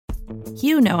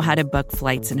You know how to book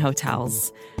flights and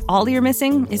hotels. All you're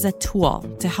missing is a tool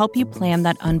to help you plan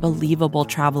that unbelievable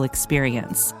travel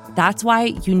experience. That's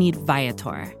why you need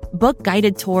Viator. Book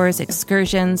guided tours,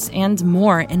 excursions, and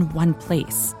more in one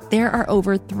place. There are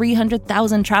over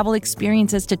 300,000 travel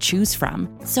experiences to choose from,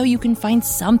 so you can find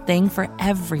something for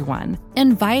everyone.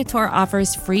 And Viator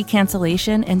offers free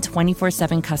cancellation and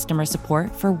 24/7 customer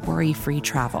support for worry-free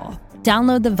travel.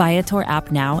 Download the Viator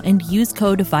app now and use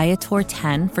code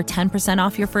Viator10 for 10%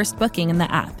 off your first booking in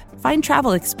the app. Find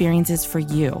travel experiences for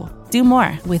you. Do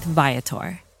more with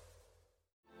Viator.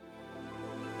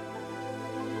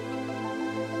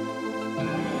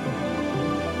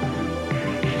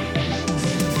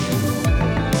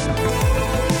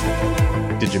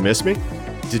 Did you miss me?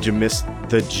 Did you miss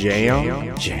the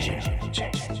jam?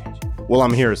 Well,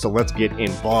 I'm here, so let's get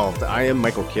involved. I am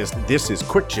Michael Kist. This is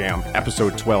Quick Jam,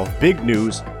 episode 12. Big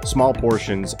news, small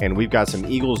portions, and we've got some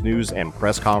Eagles news and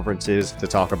press conferences to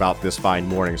talk about this fine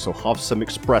morning. So huff some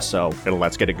espresso and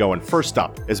let's get it going. First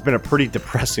up, it's been a pretty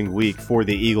depressing week for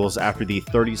the Eagles after the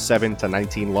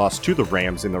 37-19 loss to the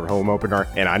Rams in their home opener,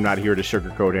 and I'm not here to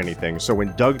sugarcoat anything. So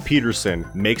when Doug Peterson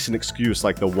makes an excuse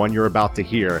like the one you're about to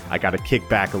hear, I gotta kick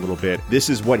back a little bit. This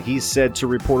is what he said to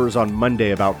reporters on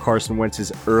Monday about Carson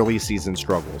Wentz's early season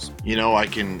struggles. You know, I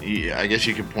guess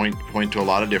you can point to a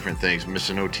lot of different things.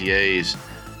 Missing OTAs,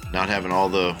 not having all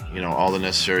the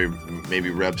necessary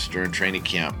maybe reps during training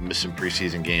camp, missing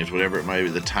preseason games, whatever it might be,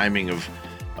 the timing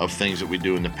of things that we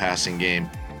do in the passing game,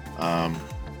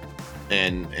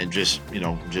 and just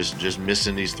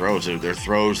missing these throws. They're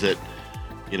throws that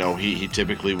he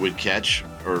typically would catch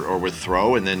or would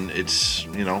throw, and then it's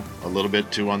a little bit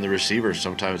too on the receivers.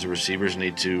 Sometimes the receivers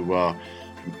need to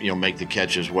make the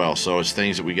catch as well. So it's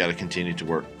things that we got to continue to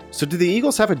work. So do the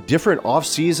Eagles have a different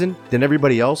offseason than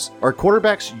everybody else? Are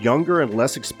quarterbacks younger and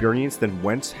less experienced than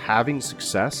Wentz having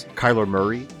success? Kyler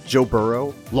Murray, Joe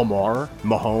Burrow, Lamar,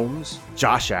 Mahomes,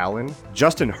 Josh Allen.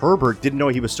 Justin Herbert didn't know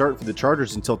he was starting for the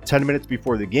Chargers until 10 minutes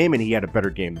before the game, and he had a better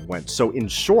game than Wentz. So in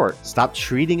short, stop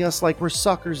treating us like we're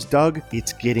suckers, Doug.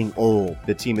 It's getting old.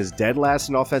 The team is dead last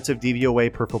in offensive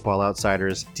DVOA per Football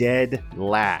Outsiders. Dead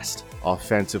last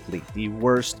offensively. The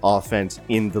worst offense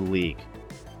in the league.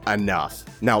 Enough.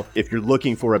 Now, if you're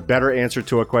looking for a better answer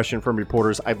to a question from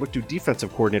reporters, I'd look to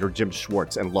defensive coordinator Jim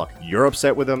Schwartz. And look, you're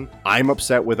upset with him. I'm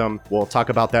upset with him. We'll talk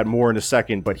about that more in a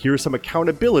second, but here's some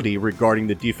accountability regarding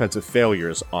the defensive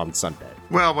failures on Sunday.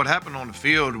 Well, what happened on the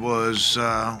field was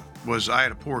I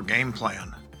had a poor game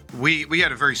plan. We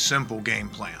had a very simple game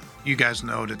plan. You guys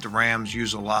know that the Rams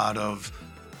use a lot of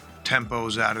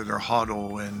tempos out of their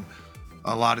huddle and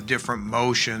a lot of different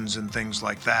motions and things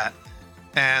like that.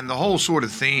 And the whole sort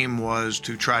of theme was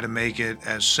to try to make it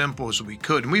as simple as we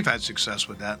could. And we've had success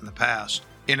with that in the past.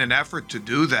 In an effort to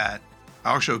do that,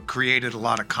 I also created a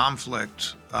lot of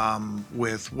conflict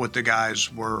with what the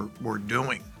guys were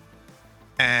doing.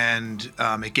 And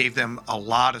it gave them a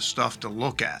lot of stuff to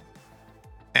look at.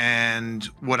 And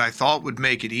what I thought would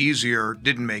make it easier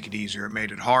didn't make it easier. It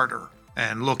made it harder.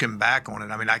 And looking back on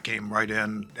it, I mean, I came right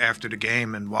in after the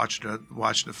game and watched the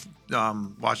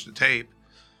tape.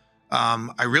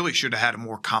 I really should have had a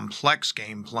more complex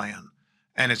game plan.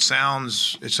 And it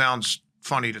sounds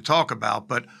funny to talk about,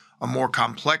 but a more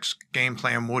complex game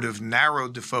plan would have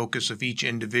narrowed the focus of each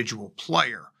individual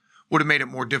player. Would have made it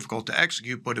more difficult to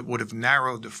execute, but it would have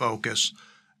narrowed the focus.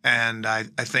 And I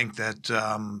think that,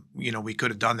 we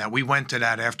could have done that. We went to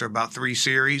that after about 3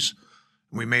 series.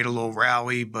 We made a little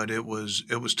rally, but it was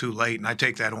too late. And I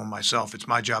take that on myself. It's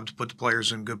my job to put the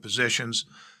players in good positions.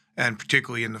 And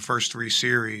particularly in the first 3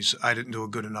 series, I didn't do a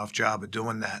good enough job of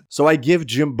doing that. So I give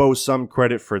Jimbo some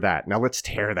credit for that. Now let's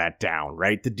tear that down,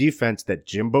 right? The defense that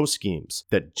Jimbo schemes,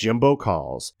 that Jimbo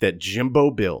calls, that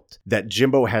Jimbo built, that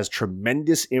Jimbo has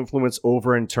tremendous influence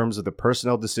over in terms of the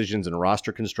personnel decisions and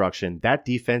roster construction, that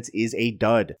defense is a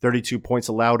dud. 32 points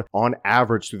allowed on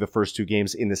average through the first 2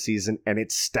 games in the season, and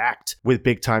it's stacked with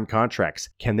big-time contracts.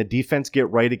 Can the defense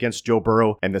get right against Joe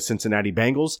Burrow and the Cincinnati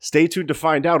Bengals? Stay tuned to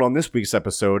find out on this week's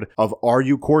episode of Are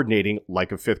You Coordinating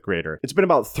Like a Fifth Grader? It's been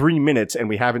about 3 minutes and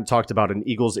we haven't talked about an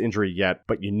Eagles injury yet,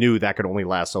 but you knew that could only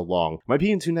last so long. Am I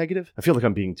being too negative? I feel like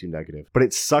I'm being too negative. But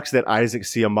it sucks that Isaac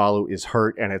Seumalo is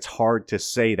hurt, and it's hard to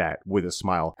say that with a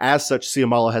smile. As such,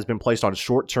 Seumalo has been placed on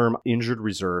short-term injured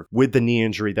reserve with the knee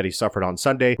injury that he suffered on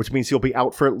Sunday, which means he'll be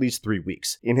out for at least 3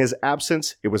 weeks. In his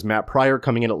absence, it was Matt Pryor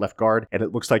coming in at left guard, and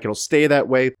it looks like it'll stay that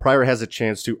way. Pryor has a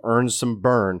chance to earn some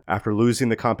burn after losing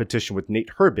the competition with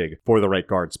Nate Herbig for the right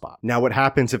guard guard spot. Now, what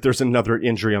happens if there's another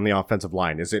injury on the offensive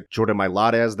line? Is it Jordan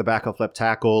Mailata as the backup left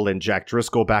tackle and Jack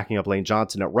Driscoll backing up Lane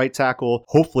Johnson at right tackle?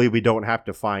 Hopefully we don't have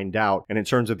to find out. And in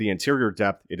terms of the interior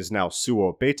depth, it is now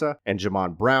Suo Beta and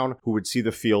Jamon Brown who would see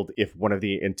the field if one of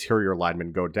the interior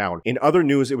linemen go down. In other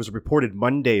news, it was reported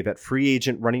Monday that free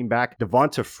agent running back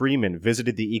Devonta Freeman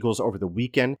visited the Eagles over the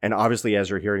weekend. And obviously, as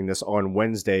you're hearing this on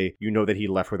Wednesday, you know that he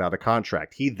left without a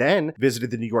contract. He then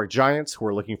visited the New York Giants, who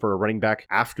are looking for a running back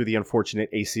after the unfortunate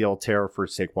ACL tear for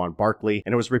Saquon Barkley.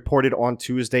 And it was reported on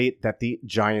Tuesday that the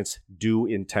Giants do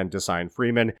intend to sign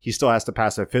Freeman. He still has to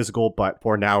pass a physical, but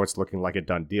for now, it's looking like a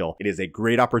done deal. It is a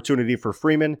great opportunity for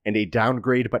Freeman and a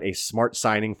downgrade, but a smart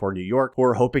signing for New York, who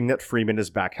are hoping that Freeman is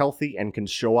back healthy and can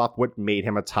show off what made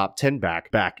him a top 10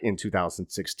 back in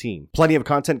 2016. Plenty of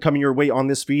content coming your way on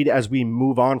this feed as we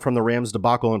move on from the Rams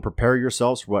debacle and prepare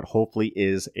yourselves for what hopefully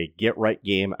is a get-right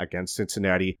game against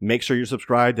Cincinnati. Make sure you're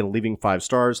subscribed and leaving 5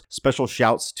 stars. Special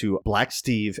shouts to Black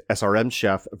Steve, SRM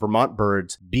Chef, Vermont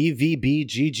Birds,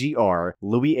 BVBGGR,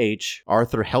 Louis H,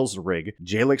 Arthur Helsrig,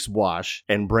 Jalix Wash,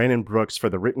 and Brandon Brooks for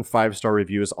the written 5-star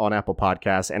reviews on Apple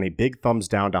Podcasts, and a big thumbs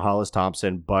down to Hollis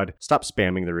Thompson. Bud, stop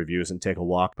spamming the reviews and take a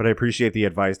walk, but I appreciate the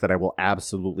advice that I will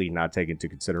absolutely not take into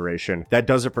consideration. That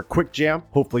does it for Quick Jam.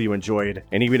 Hopefully you enjoyed,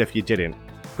 and even if you didn't,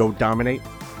 go dominate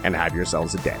and have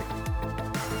yourselves a day.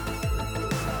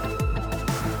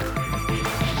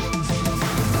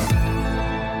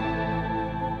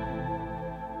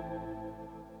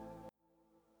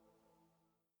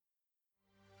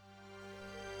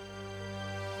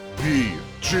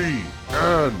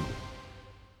 BGN.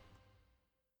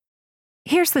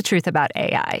 Here's the truth about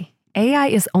AI. AI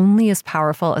is only as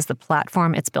powerful as the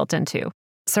platform it's built into.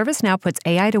 ServiceNow puts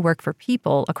AI to work for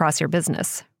people across your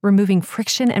business, removing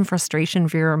friction and frustration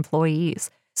for your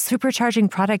employees, supercharging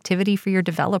productivity for your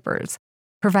developers,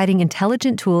 providing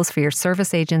intelligent tools for your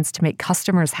service agents to make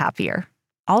customers happier,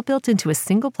 all built into a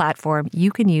single platform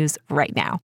you can use right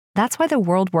now. That's why the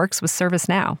world works with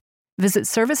ServiceNow. Visit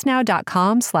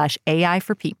servicenow.com/AI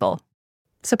for people.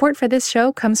 Support for this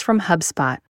show comes from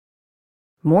HubSpot.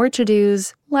 More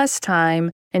to-dos, less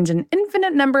time, and an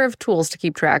infinite number of tools to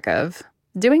keep track of.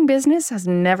 Doing business has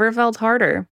never felt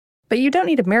harder. But you don't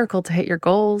need a miracle to hit your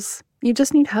goals. You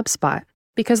just need HubSpot,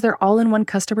 because their all-in-one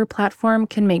customer platform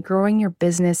can make growing your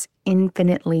business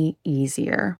infinitely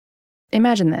easier.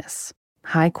 Imagine this: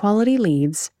 high-quality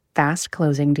leads, fast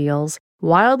closing deals,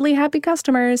 wildly happy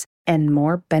customers, and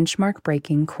more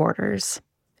benchmark-breaking quarters.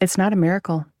 It's not a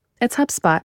miracle. It's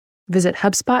HubSpot. Visit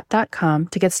HubSpot.com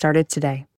to get started today.